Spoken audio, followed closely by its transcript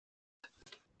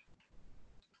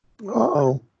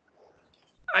Uh-oh.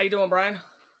 How you doing, Brian?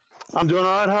 I'm doing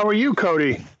all right. How are you,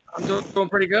 Cody? I'm doing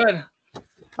pretty good.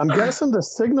 I'm guessing the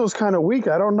signal's kind of weak.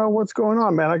 I don't know what's going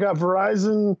on, man. I got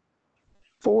Verizon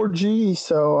 4G,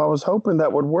 so I was hoping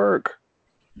that would work.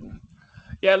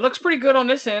 Yeah, it looks pretty good on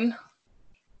this end.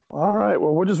 All right.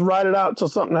 Well, we'll just ride it out till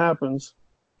something happens.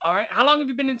 All right. How long have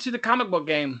you been into the comic book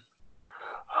game?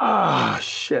 Ah,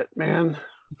 shit, man.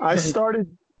 I started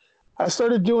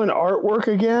doing artwork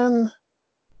again,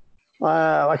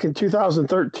 like in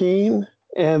 2013,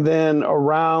 and then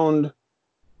around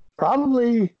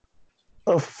probably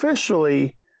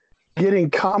officially getting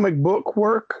comic book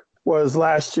work was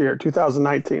last year,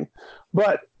 2019.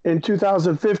 But in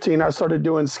 2015, I started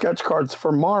doing sketch cards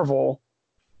for Marvel.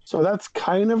 So that's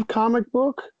kind of comic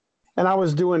book. And I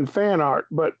was doing fan art,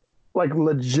 but like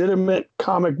legitimate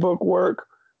comic book work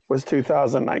was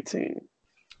 2019.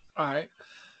 All right.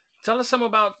 Tell us some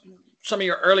about some of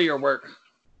your earlier work.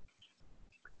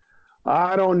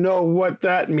 I don't know what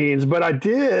that means, but I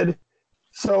did.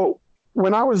 So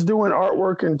when I was doing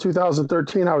artwork in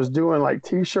 2013, I was doing like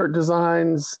t-shirt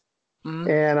designs,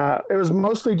 and it was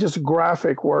mostly just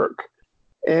graphic work.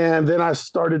 And then I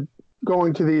started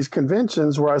going to these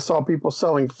conventions where I saw people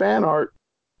selling fan art,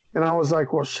 and I was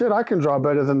like, well, shit, I can draw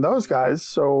better than those guys.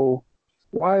 So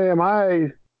why am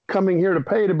I coming here to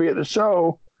pay to be at the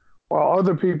show while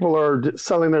other people are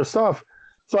selling their stuff?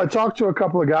 So I talked to a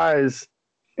couple of guys,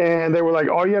 and they were like,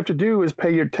 all you have to do is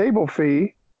pay your table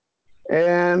fee.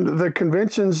 And the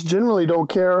conventions generally don't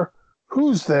care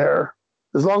who's there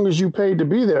as long as you paid to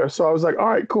be there. So I was like, all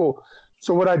right, cool.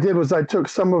 So what I did was I took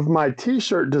some of my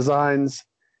t-shirt designs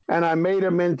and I made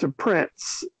them into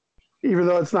prints, even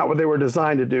though it's not what they were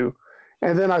designed to do.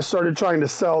 And then I started trying to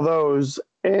sell those,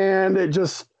 and it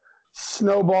just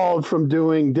snowballed from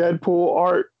doing Deadpool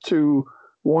art to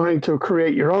wanting to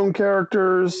create your own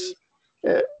characters.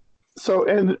 So,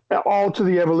 and all to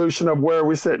the evolution of where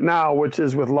we sit now, which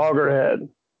is with Loggerhead.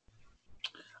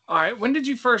 All right. When did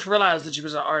you first realize that you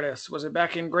was an artist? Was it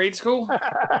back in grade school?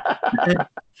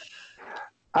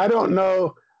 I don't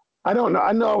know. I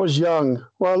know I was young.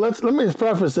 Well, let me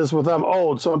preface this with I'm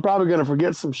old, so I'm probably going to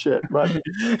forget some shit. But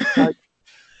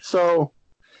so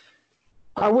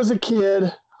I was a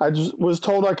kid. I just was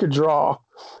told I could draw.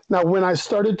 Now, when I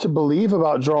started to believe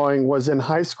about drawing was in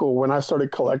high school when I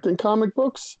started collecting comic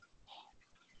books.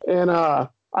 And I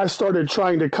started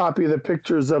trying to copy the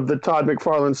pictures of the Todd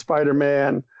McFarlane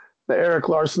Spider-Man, the Eric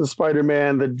Larson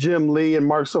Spider-Man, the Jim Lee and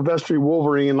Mark Silvestri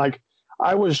Wolverine. Like,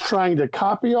 I was trying to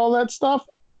copy all that stuff,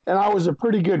 and I was a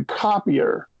pretty good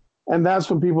copier. And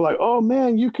that's when people were like, oh,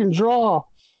 man, you can draw.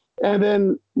 And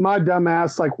then my dumb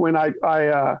ass, like when I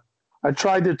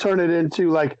tried to turn it into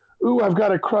like, ooh, I've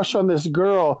got a crush on this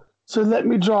girl, so let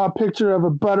me draw a picture of a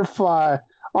butterfly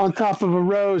on top of a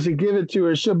rose and give it to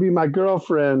her. She'll be my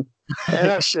girlfriend. And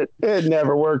that shit, it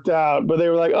never worked out. But they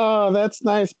were like, oh, that's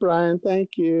nice, Brian.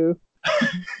 Thank you.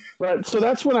 But so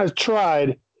that's when I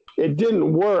tried. It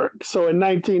didn't work. So in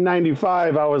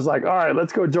 1995, I was like, all right,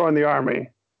 let's go join the Army.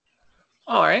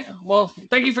 All right. Well,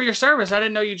 thank you for your service. I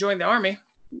didn't know you joined the Army.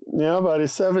 Yeah, about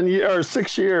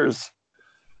 6 years.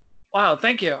 Wow.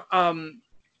 Thank you. Can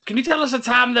you tell us a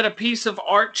time that a piece of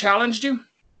art challenged you?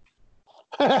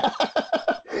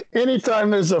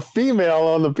 Anytime there's a female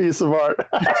on the piece of art.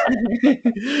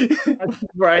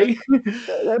 Right.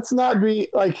 That's not me.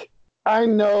 Like, I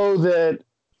know that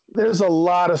there's a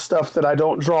lot of stuff that I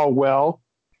don't draw well.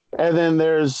 And then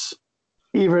there's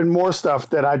even more stuff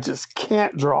that I just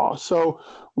can't draw. So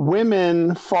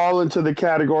women fall into the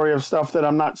category of stuff that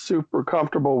I'm not super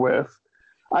comfortable with.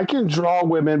 I can draw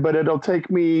women, but it'll take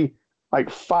me like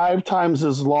 5 times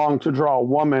as long to draw a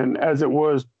woman as it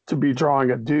was to be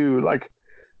drawing a dude. Like,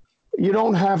 you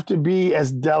don't have to be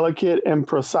as delicate and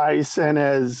precise, and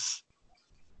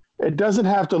it doesn't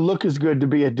have to look as good to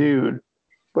be a dude.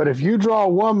 But if you draw a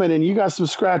woman and you got some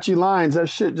scratchy lines, that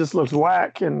shit just looks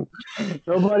whack, and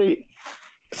nobody.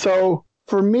 So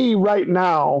for me right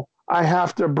now, I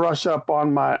have to brush up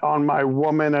on my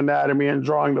woman anatomy and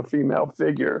drawing the female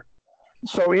figure.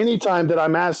 So anytime that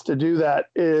I'm asked to do that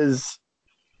is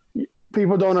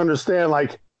people don't understand,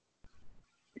 like,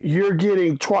 you're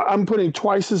getting I'm putting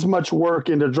twice as much work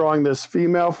into drawing this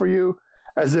female for you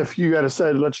as if you had to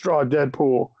say, let's draw a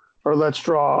Deadpool or let's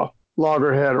draw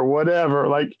Loggerhead or whatever.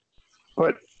 Like,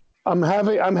 but I'm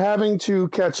having to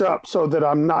catch up so that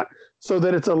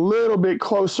it's a little bit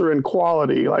closer in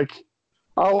quality. Like,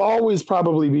 I'll always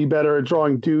probably be better at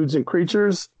drawing dudes and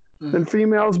creatures than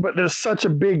females, but there's such a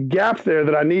big gap there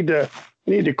that I need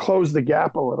to close the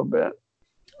gap a little bit.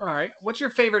 All right. What's your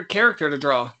favorite character to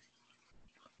draw?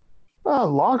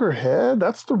 Loggerhead.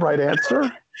 That's the right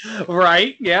answer.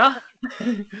 Right? Yeah.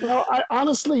 Well, I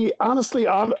honestly,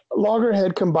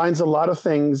 Loggerhead combines a lot of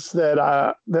things that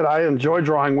I enjoy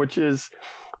drawing, which is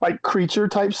like creature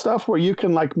type stuff where you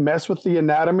can like mess with the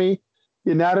anatomy.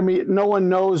 The anatomy, no one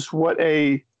knows what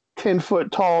a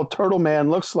 10-foot tall turtle man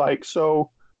looks like,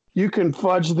 so you can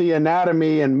fudge the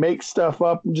anatomy and make stuff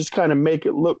up and just kind of make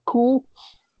it look cool.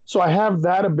 So I have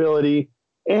that ability,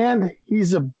 and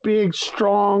he's a big,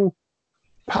 strong,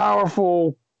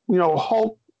 powerful,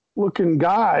 Hulk looking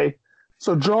guy.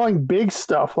 So drawing big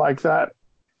stuff like that.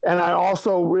 And I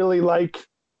also really like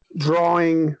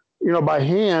drawing, by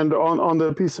hand on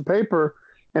the piece of paper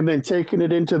and then taking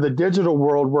it into the digital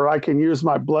world where I can use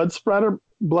my blood splatter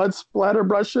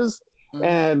brushes,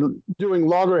 and doing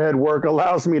loggerhead work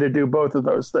allows me to do both of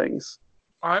those things.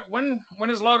 All right. When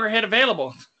is Loggerhead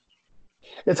available?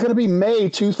 It's going to be May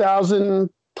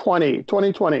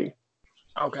 2020.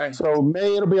 Okay. So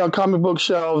May it'll be on comic book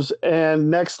shelves, and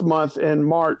next month in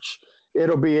March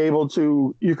it'll be able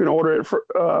to. You can order it for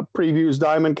Previews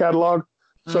Diamond catalog,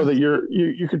 so that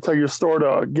you can tell your store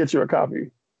to get you a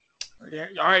copy. Yeah.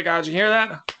 All right, guys, you hear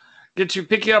that?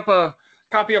 Pick you up a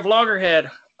copy of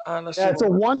Loggerhead. It's a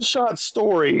one-shot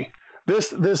story.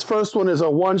 This first one is a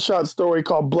one-shot story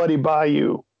called Bloody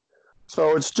Bayou.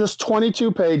 So it's just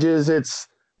 22 pages.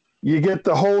 You get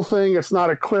the whole thing. It's not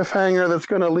a cliffhanger that's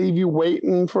going to leave you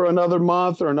waiting for another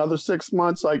month or another 6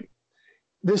 months. Like,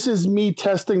 this is me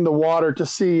testing the water to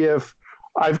see if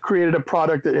I've created a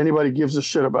product that anybody gives a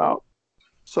shit about.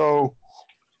 So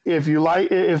if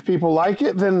people like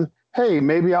it, then hey,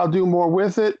 maybe I'll do more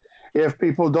with it. If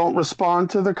people don't respond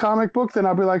to the comic book, then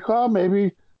I'll be like, oh,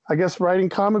 maybe I guess writing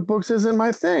comic books isn't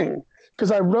my thing,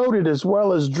 because I wrote it as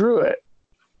well as drew it.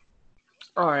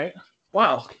 All right.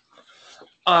 Wow.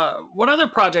 What other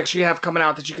projects you have coming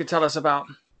out that you could tell us about?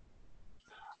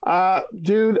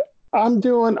 Dude, I'm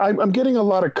getting a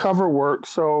lot of cover work.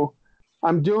 So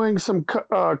I'm doing some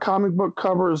comic book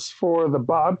covers for the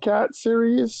Bobcat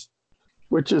series,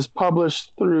 which is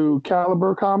published through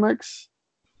Caliber Comics.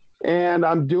 And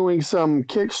I'm doing some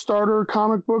Kickstarter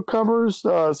comic book covers.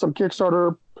 Different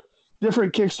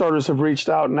Kickstarters have reached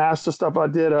out and asked us stuff. I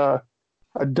did a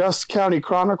Dust County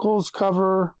Chronicles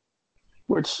cover,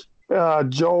 which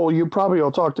Joel, you probably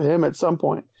will talk to him at some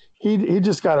point. He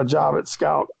just got a job at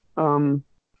Scout. And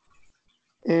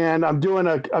I'm doing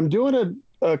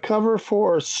a cover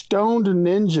for Stoned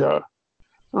Ninja.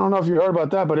 I don't know if you heard about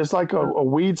that, but it's like a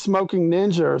weed smoking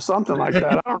ninja or something like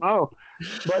that. I don't know.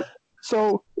 But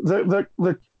so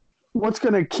the what's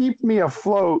going to keep me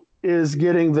afloat is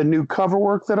getting the new cover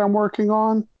work that I'm working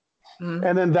on.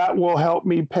 And then that will help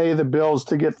me pay the bills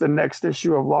to get the next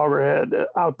issue of Loggerhead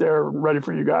out there ready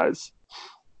for you guys.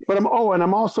 But I'm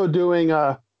also doing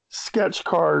sketch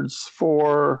cards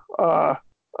for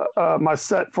my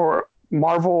set for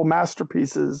Marvel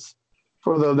Masterpieces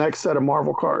for the next set of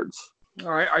Marvel cards.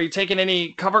 All right. Are you taking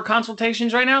any cover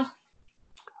consultations right now?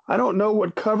 I don't know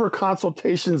what cover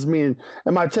consultations mean.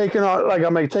 Am I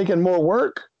taking more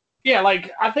work? Yeah,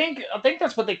 like I think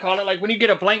that's what they call it. Like when you get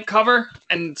a blank cover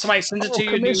and somebody sends it to you.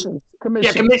 Commission.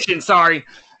 Yeah, commission. Sorry.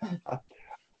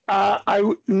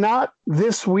 I not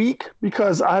this week,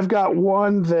 because I've got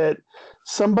one that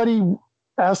somebody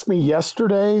asked me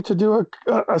yesterday to do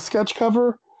a sketch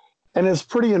cover, and it's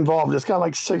pretty involved. It's got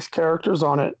like 6 characters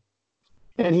on it,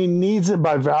 and he needs it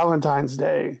by Valentine's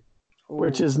Day,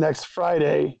 which is next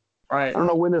Friday. Right. I don't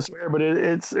know when this will air, but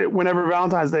it's whenever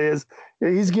Valentine's Day is.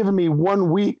 He's given me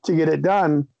 1 week to get it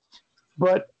done,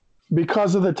 but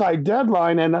because of the tight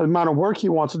deadline and the amount of work he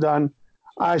wants done,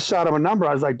 I shot him a number.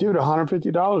 I was like, dude,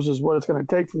 $150 is what it's going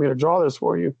to take for me to draw this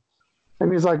for you.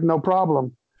 And he's like, no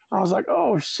problem. I was like,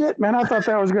 oh shit, man. I thought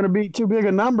that was going to be too big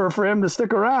a number for him to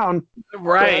stick around.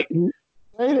 Right. But he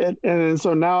made it. And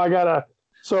so now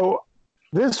so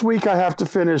this week I have to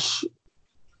finish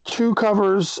 2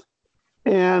 covers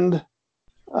and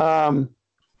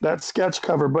that sketch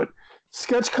cover. But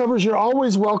sketch covers, you're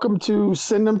always welcome to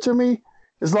send them to me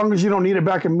as long as you don't need it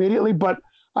back immediately. But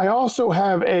I also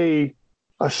have a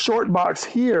short box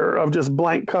here of just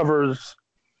blank covers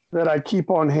that I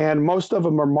keep on hand. Most of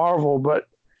them are Marvel, but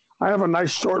I have a nice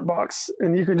short box,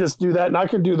 and you can just do that. And I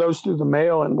can do those through the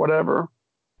mail and whatever.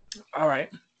 All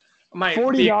right.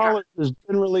 $40 is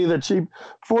generally the cheap.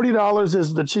 $40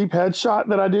 is the cheap headshot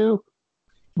that I do.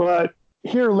 But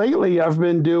here lately, I've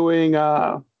been doing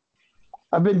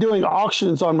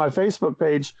auctions on my Facebook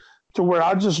page to where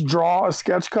I just draw a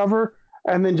sketch cover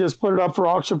and then just put it up for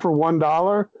auction for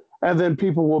 $1, and then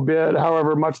people will bid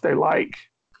however much they like.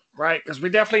 Right, because we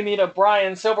definitely need a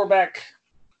Brian Silverback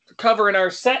cover in our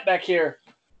set back here.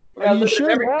 You should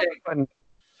have one.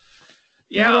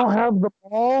 Yeah. You don't have the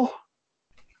ball?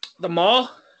 The mall?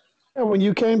 And when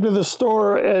you came to the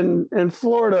store in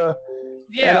Florida,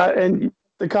 Yeah. and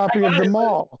the copy of the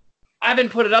mall. I haven't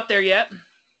put it up there yet.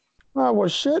 Oh well,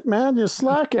 shit, man, you're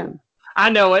slacking. I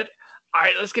know it. All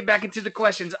right, let's get back into the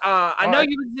questions. I know right.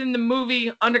 you was in the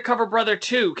movie Undercover Brother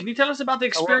 2. Can you tell us about the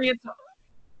experience?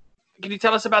 Can you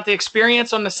tell us about the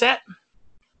experience on the set?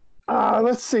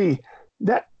 Let's see.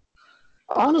 That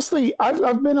honestly,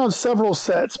 I've been on several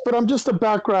sets, but I'm just a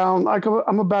background.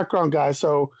 I'm a background guy.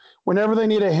 So whenever they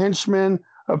need a henchman,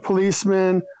 a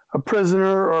policeman, a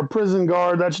prisoner, or a prison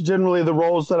guard, that's generally the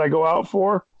roles that I go out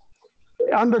for.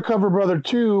 Undercover Brother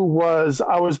 2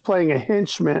 I was playing a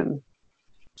henchman.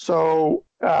 So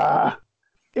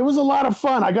it was a lot of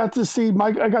fun. I got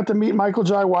to meet Michael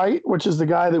Jai White, which is the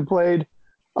guy that played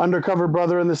Undercover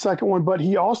Brother in the second one, but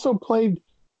he also played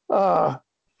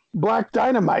Black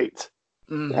Dynamite.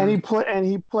 Mm-hmm. And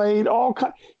he played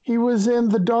he was in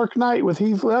The Dark Knight with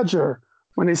Heath Ledger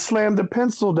when he slammed the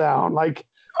pencil down. Like,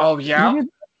 oh yeah. You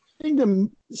get to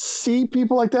see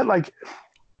people like that. Like,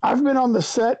 I've been on the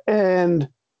set and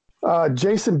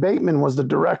Jason Bateman was the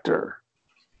director.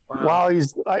 Wow. While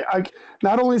I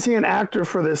not only is he an actor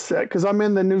for this set, because I'm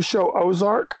in the new show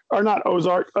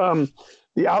The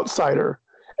Outsider,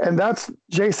 and that's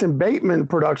Jason Bateman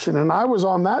production, and I was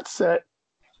on that set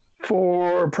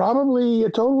for probably a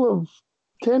total of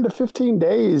 10 to 15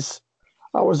 days.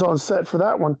 I was on set for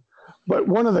that one. But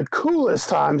one of the coolest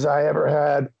times I ever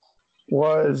had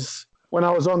was when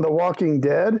I was on The Walking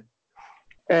Dead,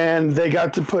 and they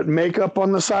got to put makeup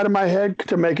on the side of my head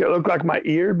to make it look like my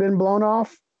ear had been blown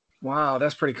off. Wow,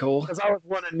 that's pretty cool. Because I was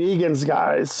one of Negan's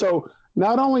guys. So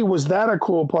not only was that a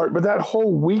cool part, but that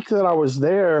whole week that I was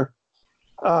there,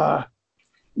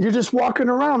 you're just walking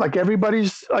around like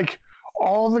everybody's like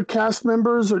all the cast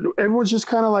members, or everyone's just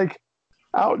kind of like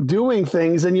out doing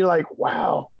things. And you're like,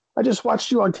 wow, I just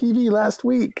watched you on TV last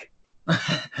week.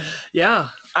 Yeah.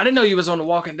 I didn't know you was on The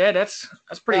Walking Dead. That's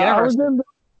pretty interesting.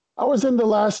 I was in the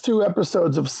last 2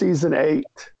 episodes of season 8.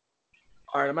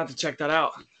 All right, I'm about to check that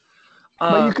out.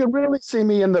 But you can really see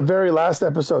me in the very last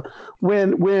episode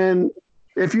when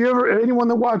if you anyone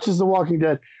that watches The Walking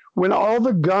Dead, when all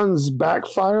the guns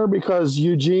backfire because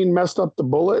Eugene messed up the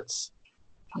bullets,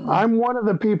 I'm one of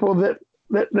the people that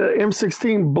the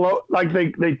M16 blow, like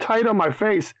they tight on my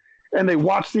face and they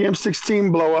watch the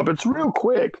M16 blow up. It's real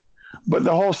quick, but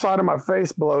the whole side of my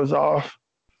face blows off.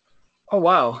 Oh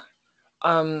wow.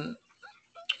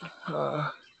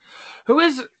 Who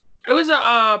is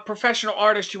a professional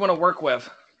artist you want to work with,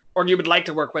 or you would like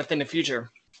to work with in the future?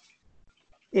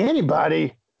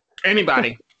 Anybody.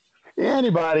 Anybody.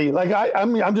 Like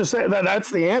I'm just saying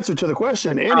that's the answer to the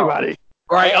question. Anybody.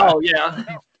 Oh, right. Oh yeah.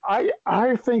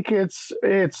 I think it's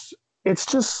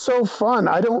just so fun.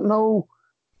 I don't know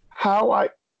how I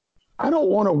don't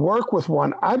want to work with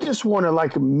one. I just want to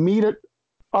like meet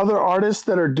other artists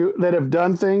that have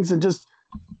done things and just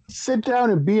sit down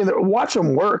and be in there, watch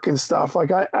them work and stuff. Like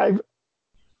I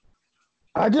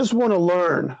just want to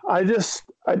learn. I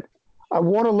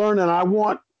want to learn, and I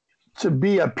want to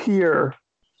be a peer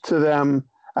to them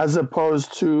as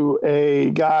opposed to a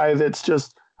guy that's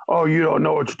just, oh, you don't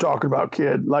know what you're talking about,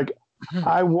 kid. Like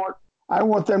I want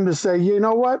them to say, you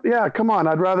know what? Yeah, come on.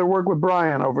 I'd rather work with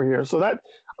Brian over here. So that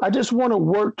I just want to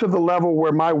work to the level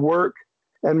where my work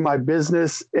and my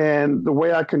business and the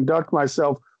way I conduct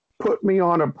myself put me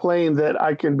on a plane that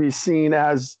I can be seen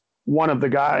as one of the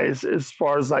guys as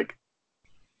far as like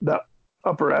the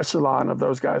upper echelon of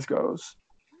those guys goes.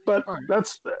 But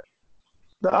that's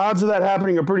the odds of that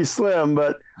happening are pretty slim,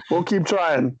 but we'll keep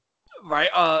trying. Right.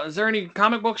 Is there any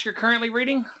comic books you're currently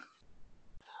reading?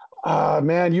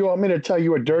 Man, you want me to tell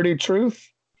you a dirty truth?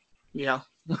 Yeah.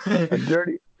 A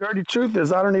dirty truth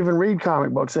is I don't even read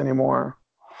comic books anymore.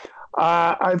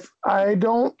 I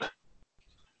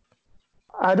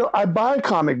buy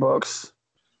comic books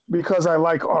because I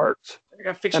like art. I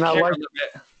gotta fix your camera a little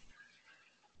bit.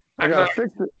 I gotta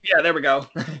fix it. Yeah, there we go.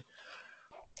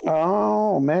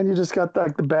 Oh man, you just got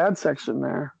the bad section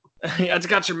there. Yeah, it's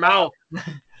got your mouth.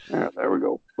 Yeah, there we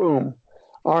go. Boom.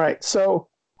 All right, so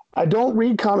I don't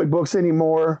read comic books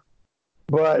anymore,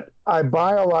 but I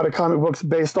buy a lot of comic books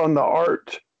based on the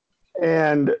art,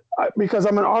 and because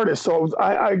I'm an artist, so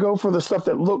I go for the stuff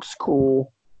that looks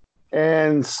cool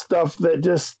and stuff that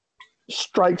just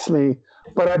strikes me.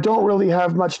 But I don't really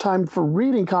have much time for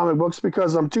reading comic books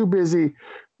because I'm too busy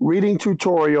reading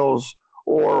tutorials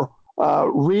or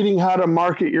reading how to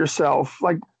market yourself.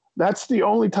 Like that's the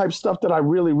only type of stuff that I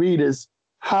really read is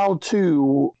how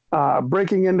to,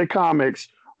 breaking into comics,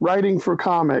 writing for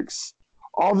comics,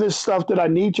 all this stuff that I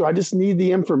need to. I just need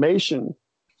the information.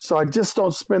 So I just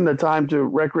don't spend the time to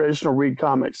recreational read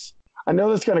comics. I know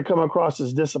that's going to come across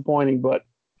as disappointing, but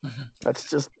that's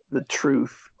just the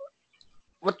truth.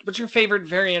 What's your favorite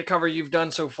variant cover you've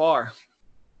done so far?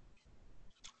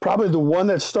 Probably the one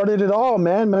that started it all,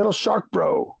 man. Metal Shark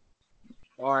Bro.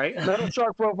 All right. Metal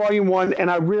Shark Bro Volume 1.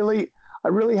 And I really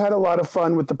had a lot of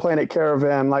fun with the Planet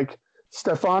Caravan. Like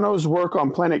Stefano's work on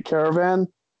Planet Caravan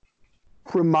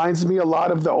reminds me a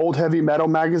lot of the old Heavy Metal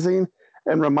magazine,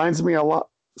 and reminds me a lot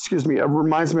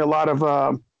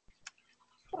of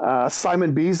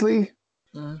Simon Beasley.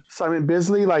 Simon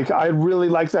Bisley. Like I really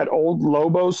like that old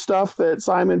Lobo stuff that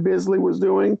Simon Bisley was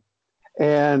doing.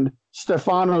 And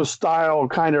Stefano's style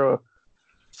kind of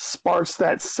sparks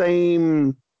that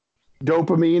same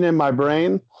dopamine in my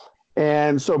brain.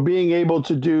 And so being able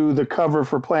to do the cover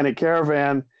for Planet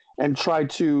Caravan and try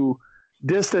to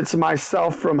distance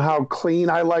myself from how clean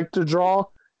I like to draw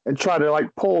and try to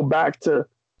like pull back to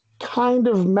kind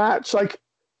of match, like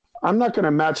I'm not going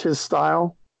to match his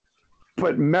style,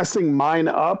 but messing mine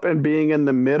up and being in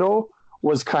the middle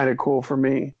was kind of cool for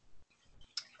me.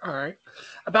 All right.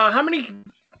 About how many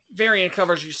variant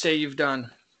covers you say you've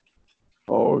done?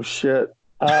 Oh shit.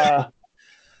 Because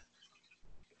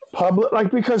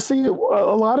see, a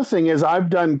lot of thing is I've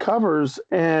done covers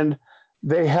and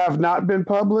they have not been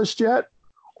published yet,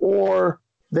 or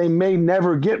they may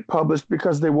never get published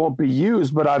because they won't be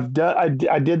used, but I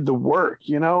did the work,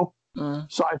 you know?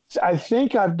 So I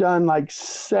think I've done like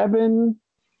 7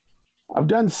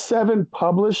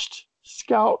 published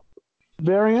Scout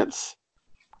variants,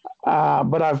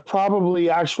 but I've probably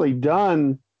actually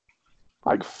done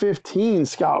like 15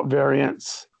 Scout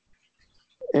variants.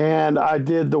 And I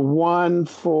did the one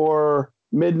for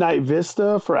Midnight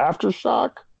Vista for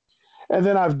Aftershock. And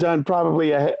then I've done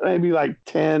probably maybe like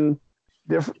 10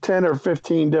 or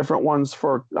 15 different ones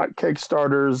for like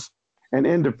Kickstarters and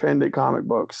independent comic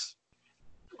books.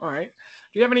 All right.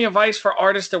 Do you have any advice for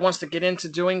artists that wants to get into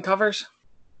doing covers?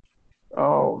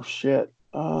 Oh shit.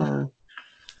 I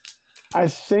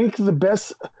think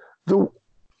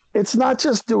it's not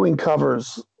just doing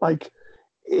covers. Like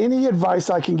any advice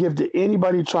I can give to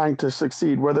anybody trying to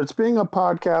succeed, whether it's being a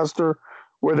podcaster,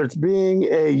 whether it's being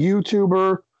a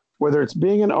YouTuber, whether it's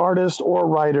being an artist or a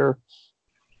writer,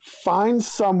 find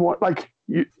someone. Like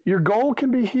your goal can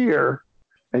be here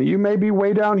and you may be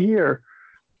way down here,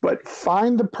 but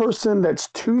find the person that's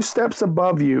 2 steps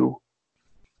above you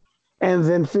and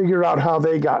then figure out how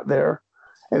they got there.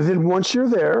 And then once you're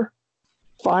there,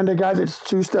 find a guy that's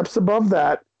 2 steps above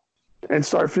that and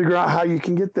start figuring out how you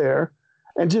can get there.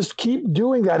 And just keep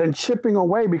doing that and chipping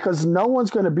away, because no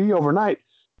one's going to be overnight.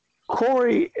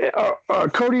 Cody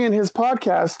and his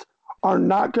podcast are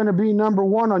not going to be number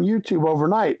 1 on YouTube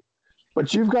overnight,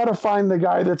 but you've got to find the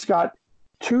guy that's got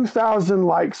 2,000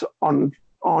 likes on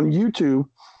YouTube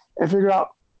and figure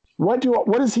out what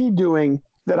is he doing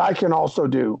that I can also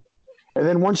do. And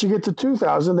then once you get to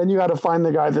 2,000, then you got to find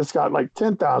the guy that's got like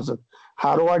 10,000.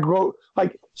 How do I grow?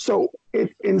 Like, so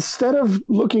instead of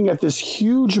looking at this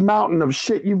huge mountain of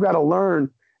shit you've got to learn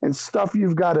and stuff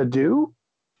you've got to do,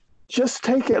 just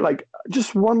take it like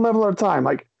just one level at a time.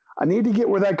 Like, I need to get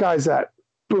where that guy's at.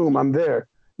 Boom, I'm there.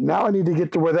 Now I need to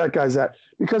get to where that guy's at.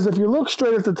 Because if you look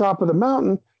straight at the top of the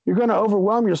mountain, you're going to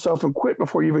overwhelm yourself and quit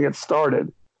before you even get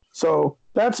started. So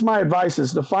that's my advice,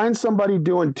 is to find somebody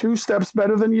doing 2 steps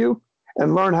better than you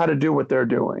and learn how to do what they're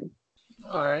doing.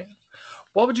 All right.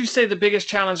 What would you say the biggest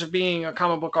challenge of being a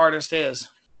comic book artist is?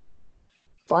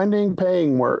 Finding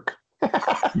paying work.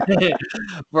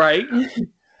 Right.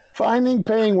 Finding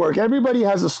paying work. Everybody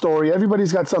has a story.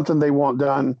 Everybody's got something they want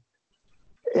done.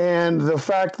 And the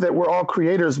fact that we're all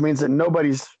creators means that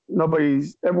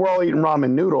we're all eating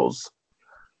ramen noodles.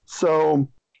 So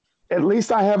at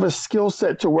least I have a skill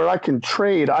set to where I can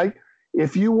trade.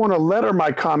 If you want to letter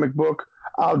my comic book,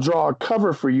 I'll draw a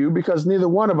cover for you, because neither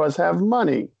one of us have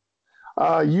money.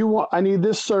 I need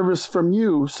this service from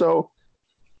you. So,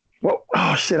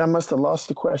 oh shit, I must have lost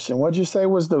the question. What'd you say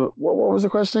was what was the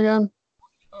question again?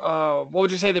 What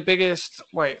would you say the biggest,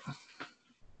 what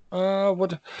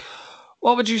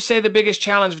would you say the biggest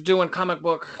challenge of doing comic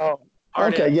book? Oh,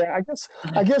 okay. Yeah.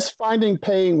 I guess finding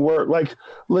paying work, like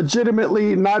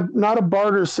legitimately, not a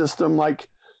barter system, like,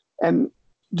 and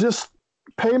just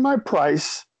pay my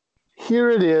price. Here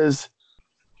it is.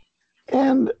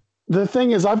 And the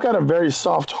thing is, I've got a very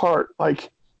soft heart. Like,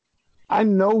 I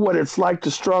know what it's like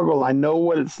to struggle. I know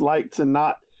what it's like to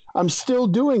not, I'm still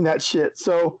doing that shit.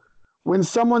 So when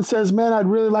someone says, man, I'd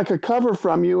really like a cover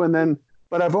from you,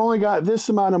 but I've only got this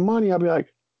amount of money, I'll be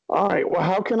like, all right, well,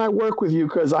 how can I work with you?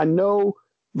 Because I know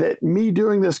that me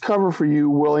doing this cover for you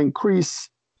will increase,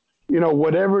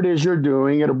 whatever it is you're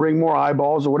doing. It'll bring more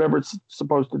eyeballs or whatever it's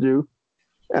supposed to do.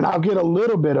 and I'll get a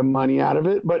little bit of money out of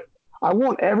it, but I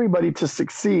want everybody to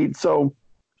succeed. So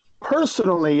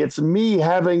personally, it's me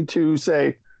having to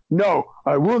say, no,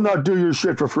 I will not do your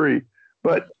shit for free.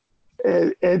 But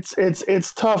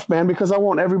it's tough, man, because I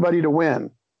want everybody to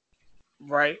win.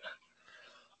 Right.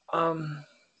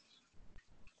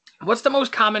 What's the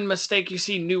most common mistake you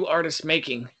see new artists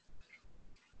making?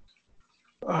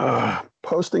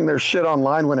 Posting their shit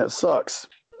online when it sucks.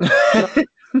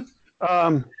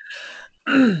 I'm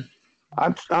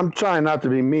trying not to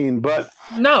be mean, but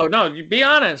No, you be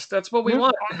honest. That's what we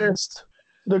want. Artists,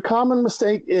 the common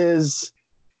mistake is,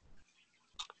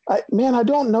 I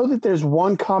don't know that there's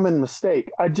one common mistake.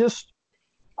 I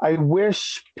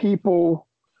wish people,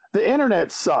 the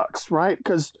internet sucks, right?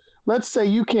 Because let's say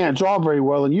you can't draw very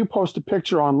well and you post a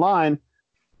picture online.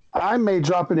 I may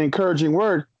drop an encouraging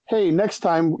word. Hey, next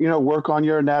time, work on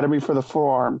your anatomy for the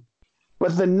forearm.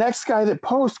 But the next guy that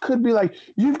posts could be like,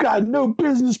 you've got no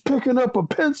business picking up a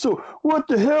pencil. What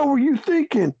the hell were you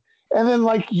thinking? And then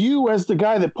like you, as the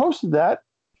guy that posted that,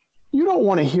 you don't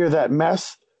want to hear that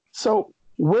mess. So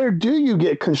where do you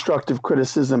get constructive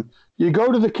criticism? You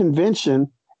go to the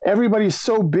convention, everybody's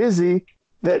so busy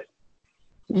that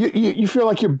you feel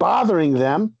like you're bothering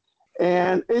them.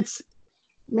 And it's,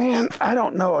 man, I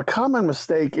don't know. A common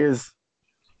mistake is,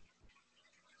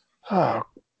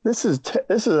 this is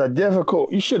a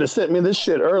difficult. You should have sent me this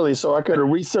shit early so I could have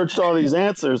researched all these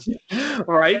answers.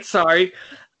 All right, sorry.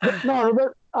 No,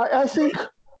 but I think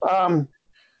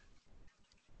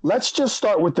let's just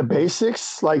start with the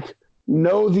basics. Like,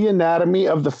 know the anatomy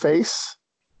of the face,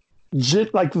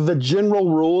 like the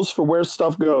general rules for where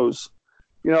stuff goes.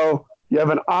 You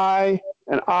have an eye,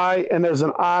 and there's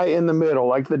an eye in the middle.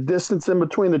 Like the distance in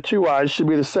between the two eyes should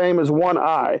be the same as one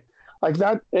eye. Like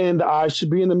that, and the eye should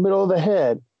be in the middle of the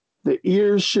head. The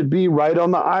ears should be right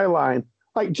on the eye line.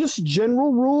 Like just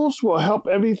general rules will help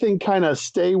everything kind of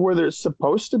stay where they're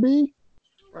supposed to be.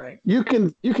 Right. You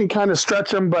can kind of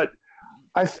stretch them, but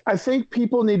I think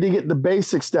people need to get the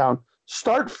basics down.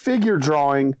 Start figure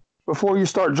drawing before you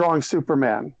start drawing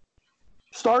Superman.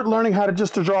 Start learning how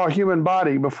to draw a human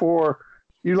body before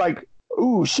you like,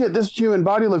 ooh, shit, this human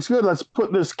body looks good. Let's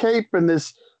put this cape and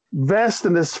this vest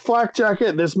and this flak jacket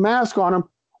and this mask on him.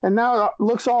 And now it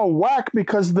looks all whack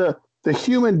because the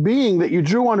human being that you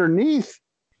drew underneath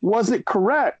wasn't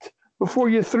correct. Before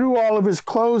you threw all of his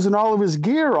clothes and all of his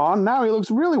gear on, now he looks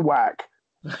really whack.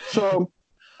 So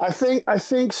I think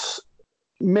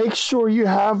make sure you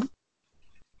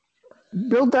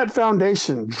build that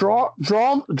foundation.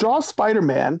 Draw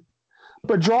Spider-Man,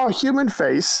 but draw a human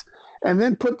face and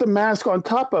then put the mask on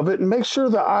top of it and make sure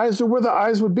the eyes are where the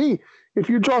eyes would be. If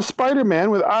you draw Spider-Man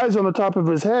with eyes on the top of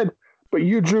his head, but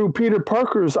you drew Peter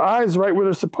Parker's eyes right where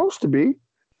they're supposed to be,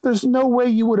 there's no way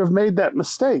you would have made that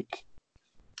mistake.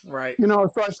 Right.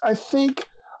 So I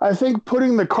think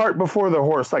putting the cart before the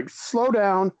horse, like slow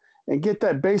down and get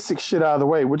that basic shit out of the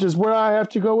way, which is where I have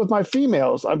to go with my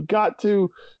females. I've got to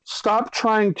stop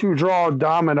trying to draw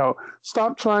Domino,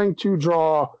 stop trying to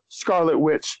draw Scarlet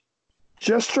Witch.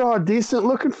 Just draw a decent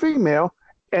looking female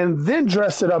and then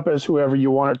dress it up as whoever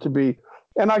you want it to be.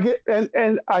 And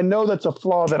I know that's a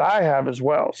flaw that I have as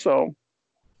well. So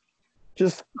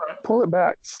just pull it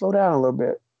back, slow down a little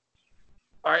bit.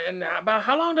 All right. And about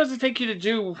how long does it take you to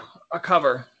do a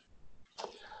cover?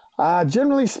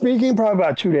 Generally speaking, probably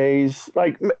about 2 days.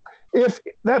 But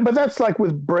that's like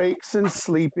with breaks and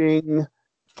sleeping.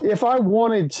 If I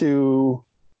wanted to,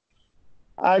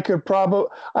 I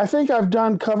think I've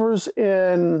done covers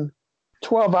in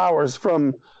 12 hours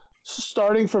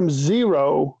starting from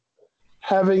zero,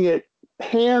 having it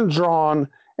hand drawn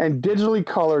and digitally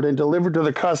colored and delivered to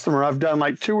the customer. I've done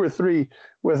like 2 or 3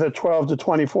 with a 12 to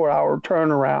 24 hour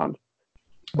turnaround.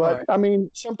 But right. I mean,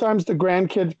 sometimes the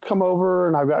grandkids come over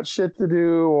and I've got shit to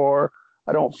do, or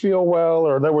I don't feel well,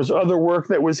 or there was other work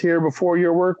that was here before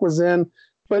your work was in.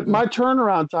 But my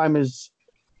turnaround time is,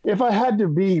 if I had to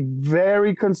be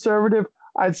very conservative,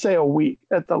 I'd say a week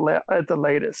at the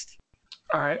latest.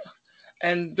 All right.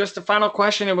 And just the final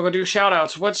question, and we're going to do shout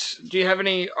outs. Do you have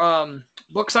any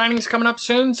book signings coming up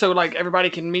soon so like everybody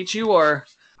can meet you, or?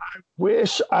 I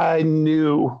wish I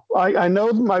knew. I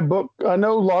know my book, I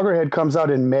know Loggerhead comes out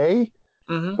in May,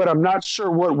 but I'm not sure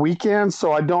what weekend.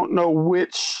 So I don't know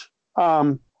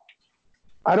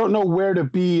I don't know where to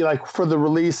be like for the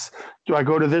release. Do I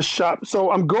go to this shop?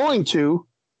 So I'm going to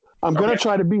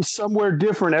try to be somewhere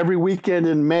different every weekend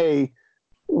in May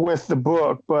with the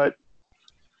book. But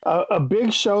a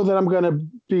big show that I'm going to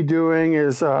be doing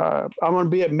is I'm going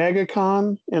to be at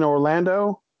MegaCon in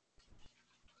Orlando.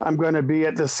 I'm going to be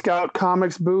at the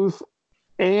Scoutcomics booth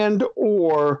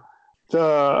or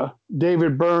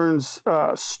David Burns'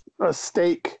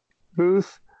 steak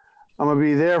booth. I'm gonna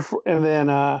be there, and then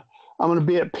I'm gonna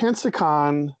be at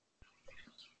Pensacon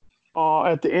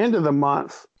at the end of the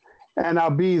month, and I'll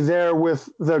be there with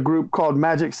the group called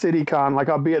Magic City Con. Like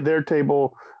I'll be at their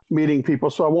table meeting people,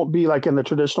 so I won't be like in the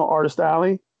traditional artist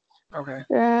alley. Okay.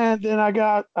 And then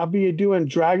I'll be doing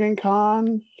Dragon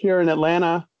Con here in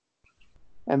Atlanta,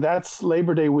 and that's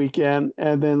Labor Day weekend.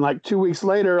 And then like 2 weeks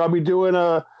later, I'll be doing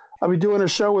a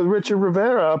show with Richard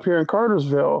Rivera up here in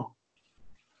Cartersville.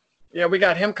 Yeah, we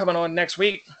got him coming on next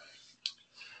week.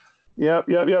 Yep.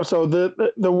 So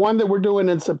the one that we're doing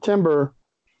in September,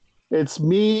 it's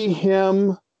me,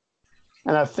 him,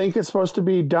 and I think it's supposed to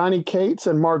be Donnie Cates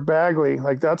and Mark Bagley.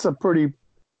 Like that's a pretty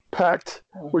packed.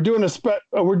 We're doing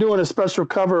a special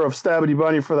cover of Stabby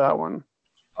Bunny for that one.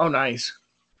 Oh, nice.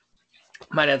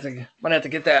 Might have to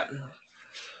get that.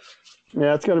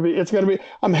 Yeah, it's gonna be.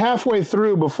 I'm halfway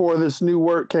through before this new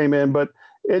work came in, but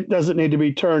it doesn't need to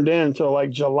be turned in until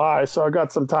like July, so I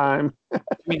got some time. Can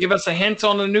you give us a hint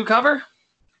on the new cover?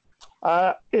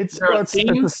 It's for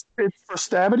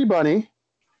Stabby Bunny,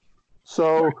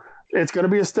 so it's going to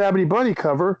be a Stabby Bunny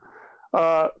cover.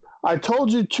 I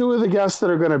told you 2 of the guests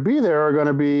that are going to be there are going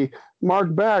to be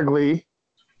Mark Bagley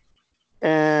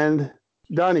and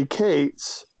Donnie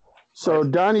Cates. So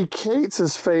right. Donnie Cates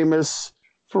is famous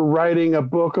for writing a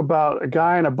book about a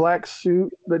guy in a black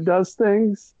suit that does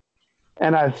things.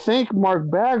 And I think Mark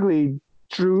Bagley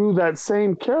drew that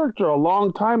same character a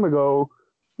long time ago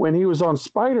when he was on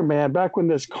Spider-Man, back when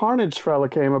this Carnage fella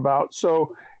came about.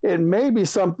 So it may be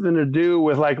something to do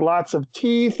with like lots of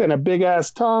teeth and a big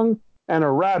ass tongue and a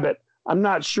rabbit. I'm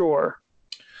not sure.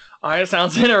 All right,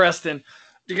 sounds interesting.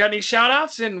 Do you got any shout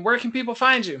outs, and where can people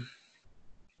find you?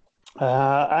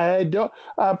 I don't.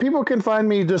 People can find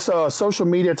me just social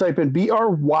media. Type in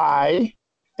BRYAN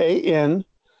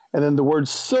and then the word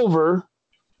silver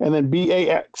and then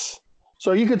BAX.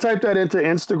 So you can type that into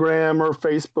Instagram or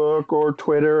Facebook or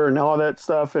Twitter and all that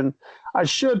stuff, and I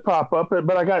should pop up.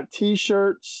 But I got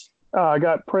T-shirts, I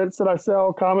got prints that I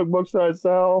sell, comic books that I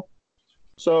sell.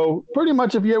 So pretty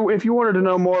much, if you wanted to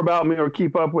know more about me or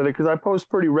keep up with it, because I post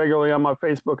pretty regularly on my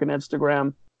Facebook and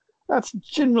Instagram, that's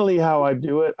generally how I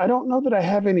do it. I don't know that I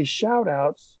have any shout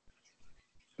outs.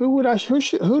 Who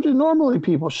do normally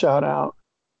people shout out?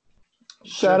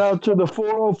 Shout out to the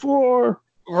 404.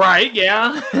 Right,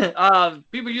 yeah.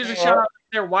 People usually shout out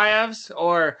their wives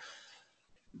or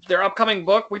their upcoming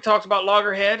book. We talked about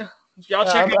Loggerhead. Y'all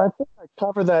check it. I think I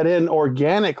covered that in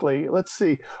organically. Let's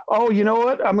see. Oh, you know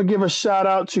what? I'm going to give a shout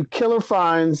out to Killer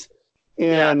Finds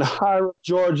in Hiram,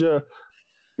 Georgia,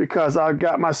 because I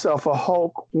got myself a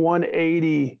Hulk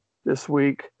 180 this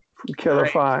week from Killer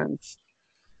Finds.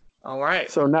 All right.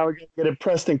 So now we got to get it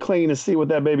pressed and clean and see what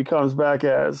that baby comes back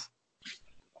as.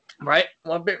 Right.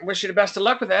 Well, I wish you the best of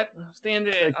luck with that. It's the end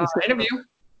of the interview.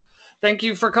 Thank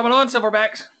you for coming on,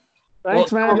 Silverbacks.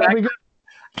 Thanks, man. I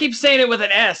keep saying it with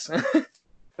an S.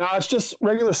 No, it's just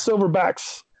regular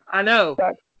Silverbacks. I know.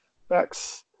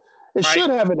 Backs. It should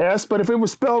have an S, but if it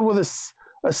was spelled with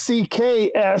a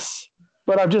CKS,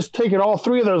 but I've just taken all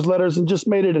 3 of those letters and just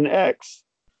made it an X.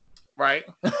 Right.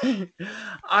 All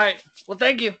right. Well,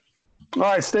 thank you. All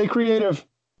right. Stay creative.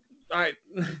 All right.